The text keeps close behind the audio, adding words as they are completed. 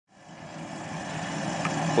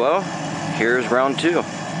Well, here's round 2.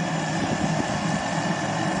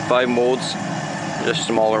 5 molds, just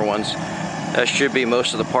smaller ones. That should be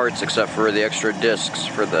most of the parts except for the extra discs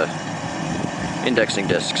for the indexing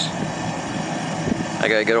discs. I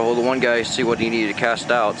gotta get a hold of one guy, see what he needed to cast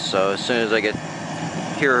out, so as soon as I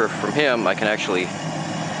hear from him, I can actually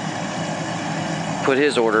put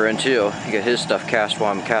his order in too. Get his stuff cast while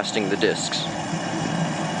I'm casting the discs.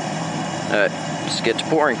 Alright, let's get to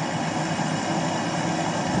pouring.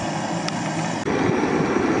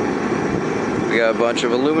 We got a bunch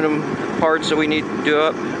of aluminum parts that we need to do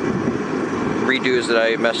up. Redos that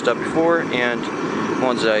I messed up before, and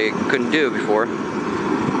ones that I couldn't do before.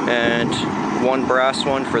 And one brass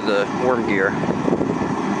one for the worm gear.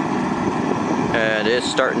 And it's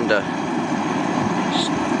starting to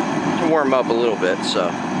warm up a little bit, so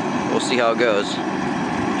we'll see how it goes.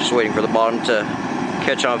 Just waiting for the bottom to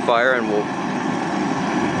catch on fire and we'll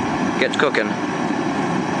get cooking.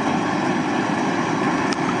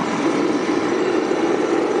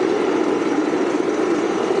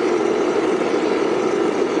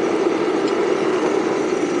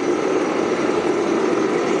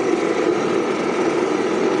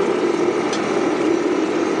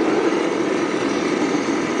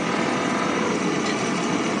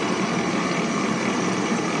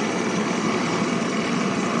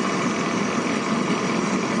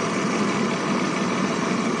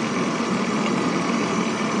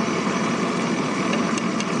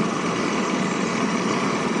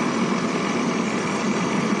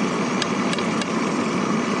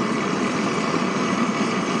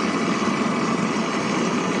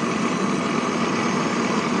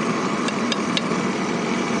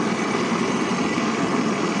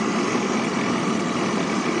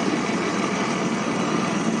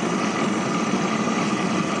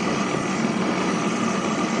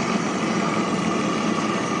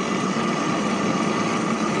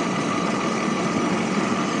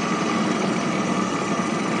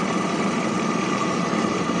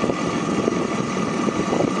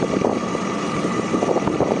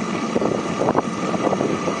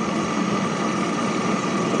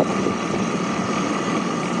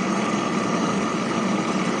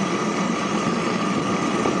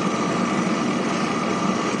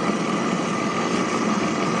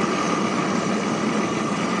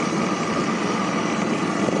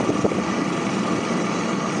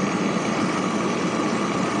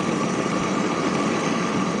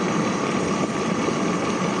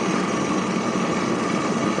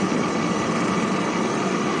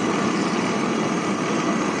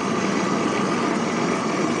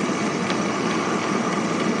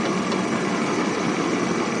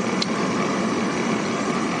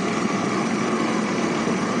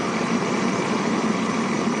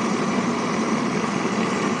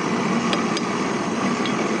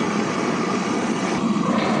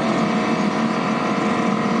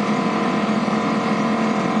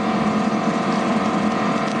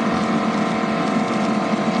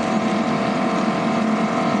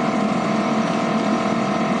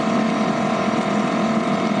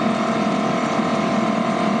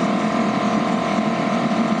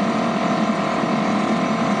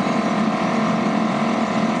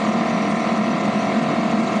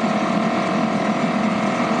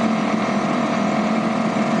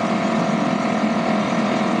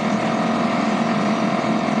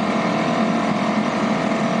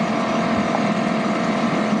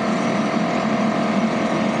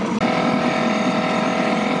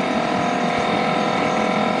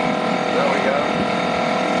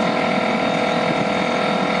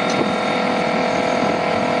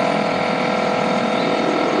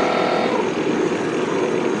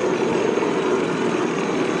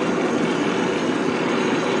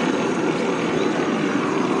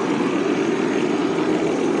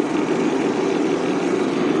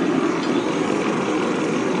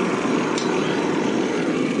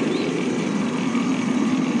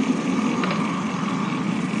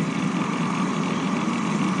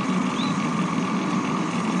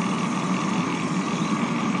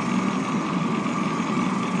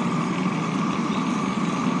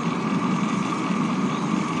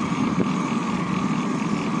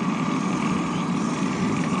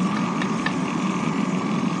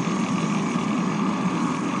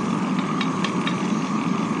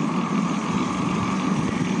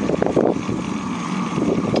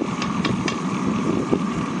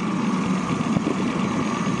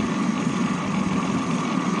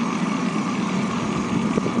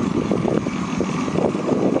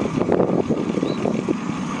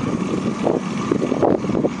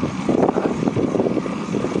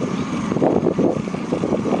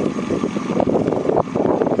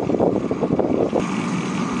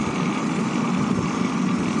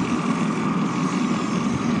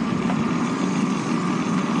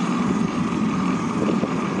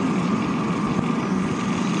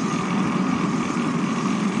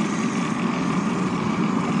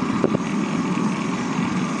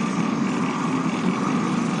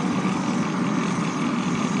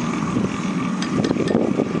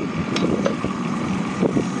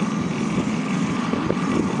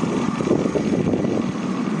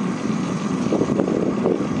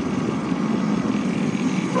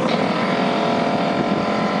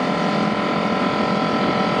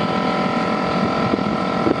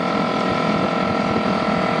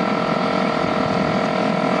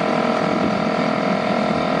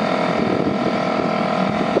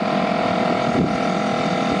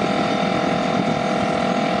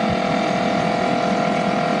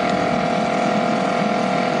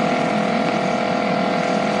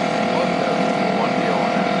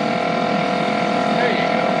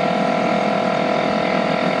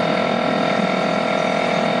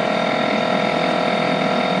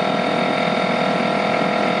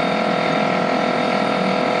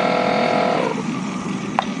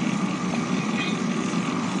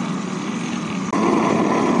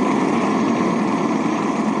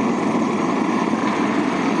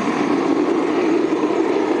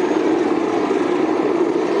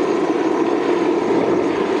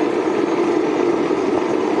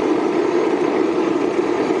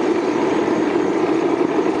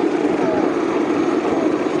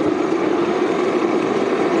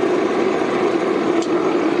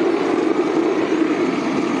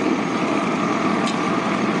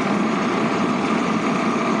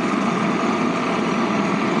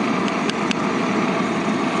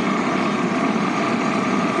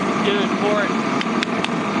 for it.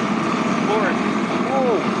 For it.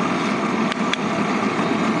 Whoa.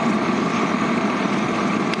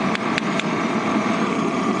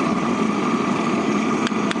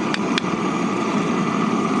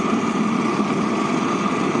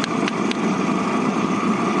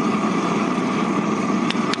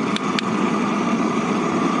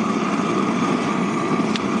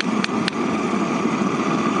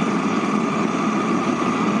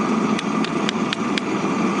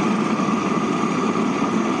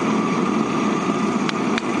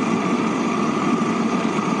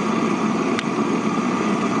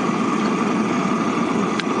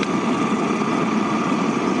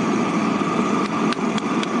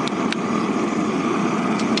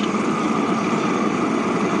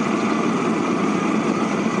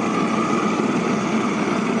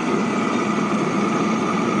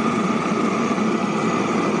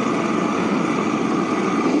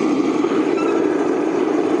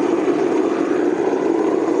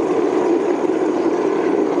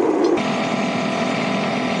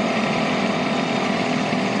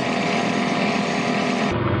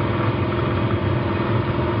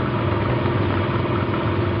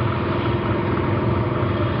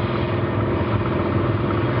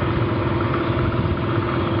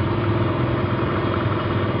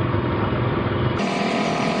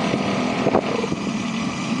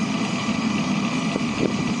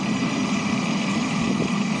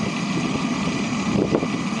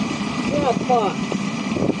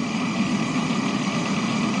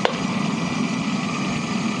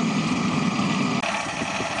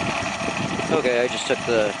 Okay, I just took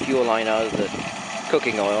the fuel line out of the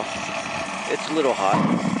cooking oil. It's a little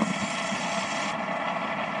hot.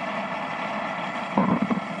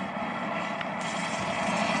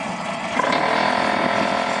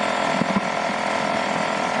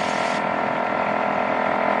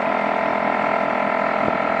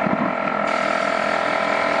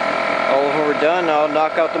 When we're done, I'll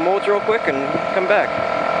knock out the molds real quick and come back.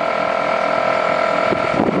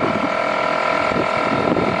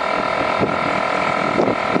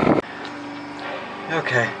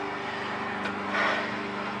 Okay.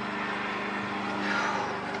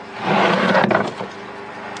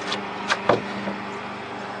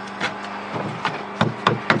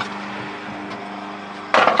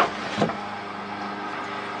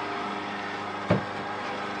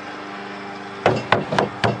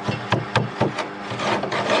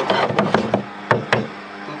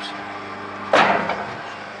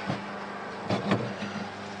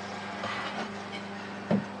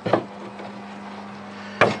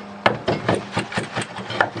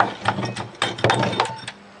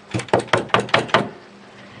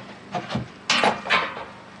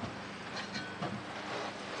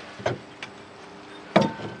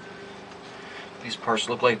 These parts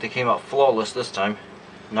look like they came out flawless this time.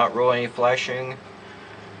 Not really any flashing.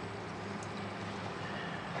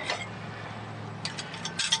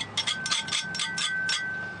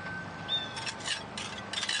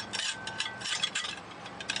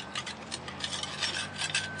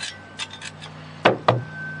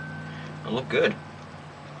 They look good.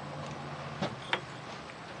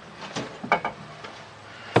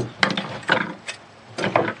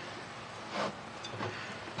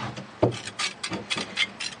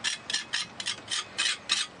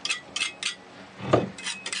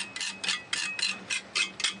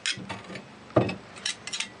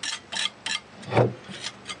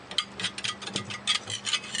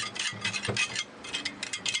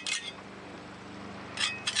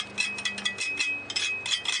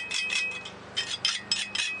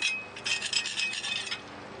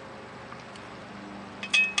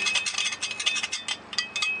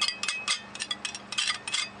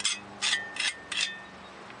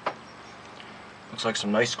 Looks like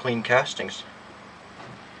some nice clean castings.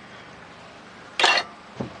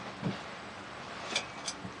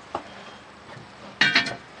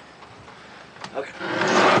 Okay.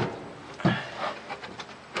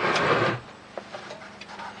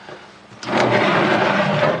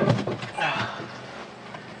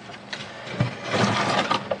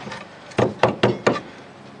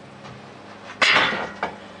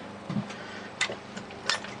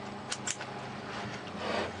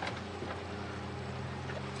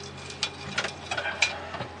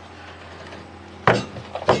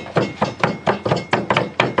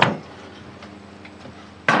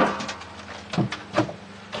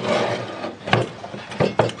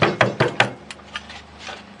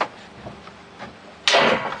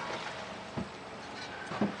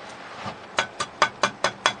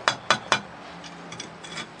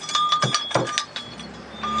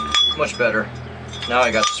 Much better. Now I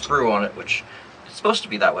got the sprue on it, which is supposed to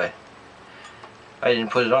be that way. I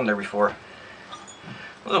didn't put it on there before.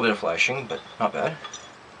 A little bit of flashing, but not bad.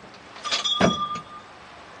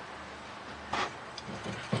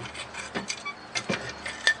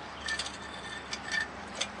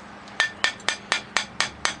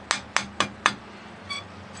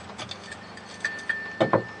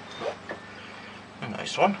 A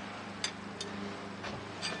nice one.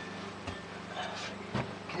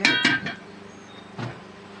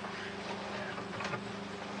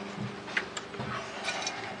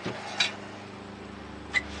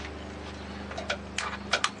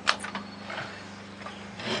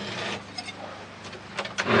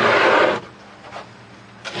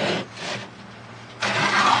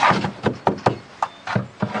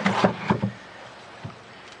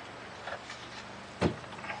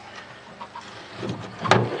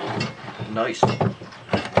 Nice.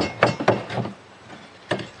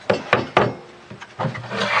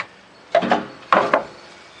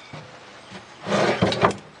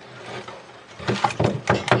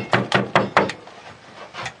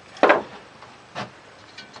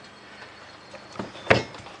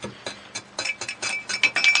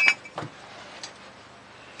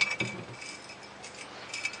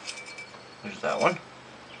 There's that one.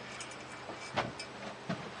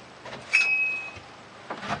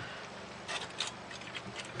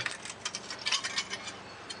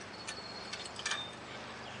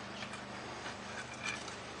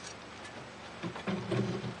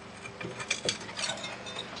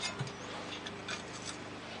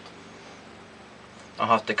 I'll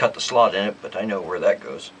have to cut the slot in it, but I know where that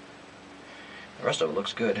goes. The rest of it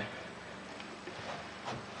looks good.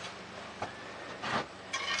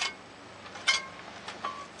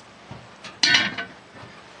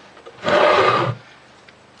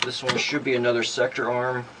 This one should be another sector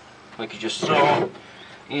arm, like you just saw,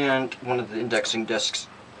 and one of the indexing discs.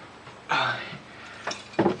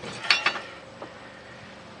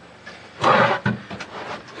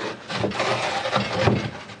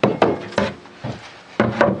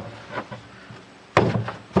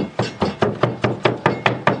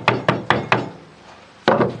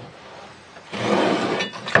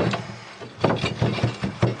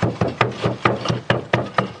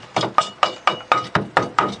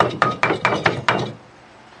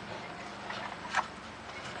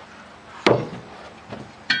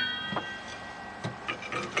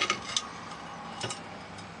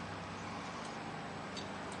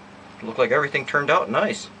 Look like everything turned out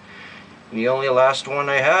nice. And the only last one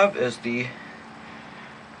I have is the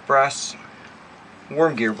brass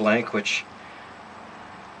worm gear blank, which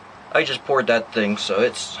I just poured that thing, so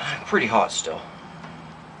it's pretty hot still.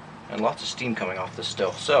 And lots of steam coming off this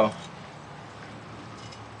still. So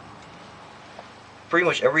pretty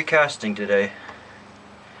much every casting today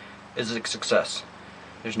is a success.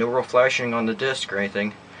 There's no real flashing on the disc or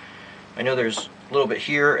anything. I know there's a little bit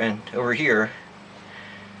here and over here,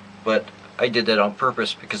 but I did that on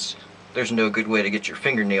purpose because there's no good way to get your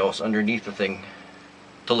fingernails underneath the thing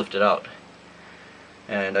to lift it out.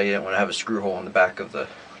 And I didn't want to have a screw hole in the back of the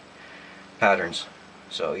patterns.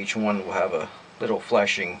 So each one will have a little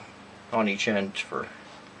flashing on each end for,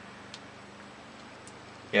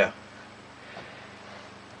 yeah.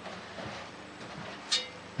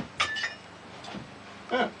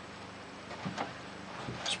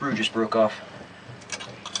 Sprue just broke off.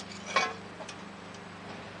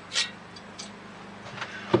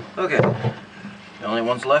 Okay, the only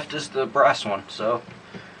ones left is the brass one, so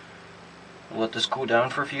we'll let this cool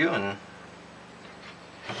down for a few and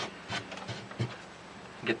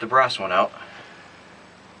get the brass one out.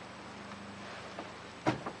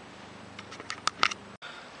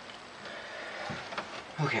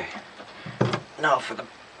 Okay, now for the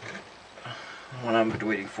one I'm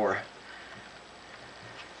waiting for.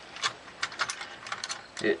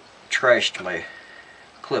 It trashed my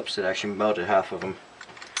clips, it actually melted half of them.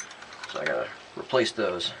 So I gotta replace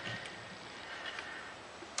those.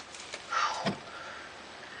 I'll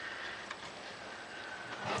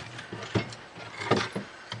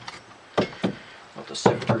have to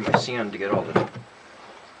sift through my sand to get all the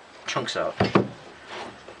chunks out.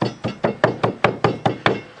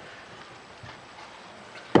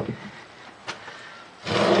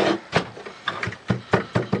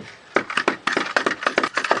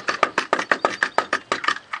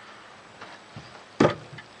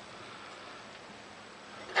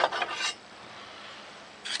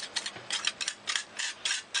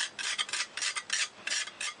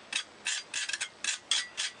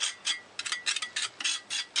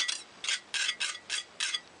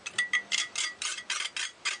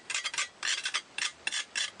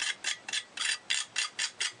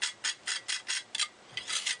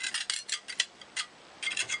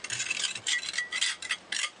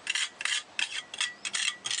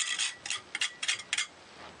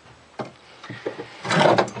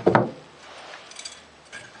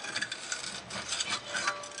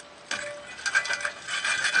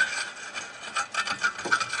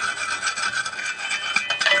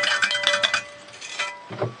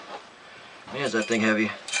 is that thing heavy.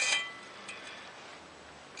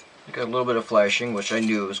 I got a little bit of flashing, which I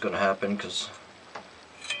knew was going to happen because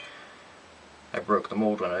I broke the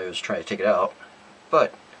mold when I was trying to take it out.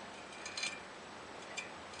 But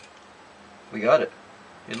we got it.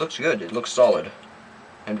 It looks good. It looks solid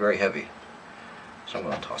and very heavy. So I'm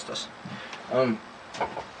going to toss this. Oh.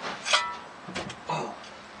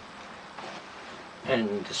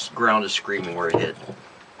 And this ground is screaming where it hit.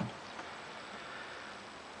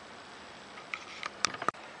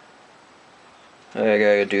 I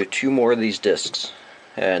gotta do 2 more of these discs,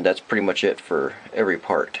 and that's pretty much it for every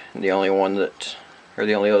part. And the only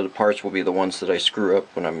other parts will be the ones that I screw up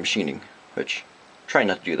when I'm machining, which try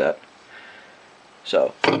not to do that.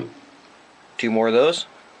 So 2 more of those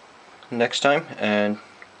next time, and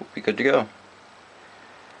we'll be good to go.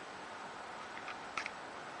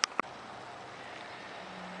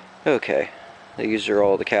 Okay, these are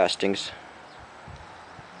all the castings.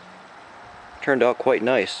 Turned out quite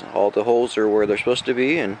nice. All the holes are where they're supposed to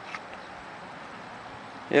be, and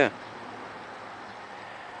yeah.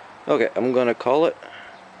 Okay, I'm gonna call it.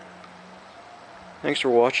 Thanks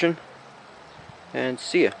for watching, and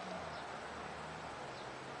see ya.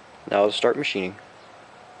 Now I'll start machining.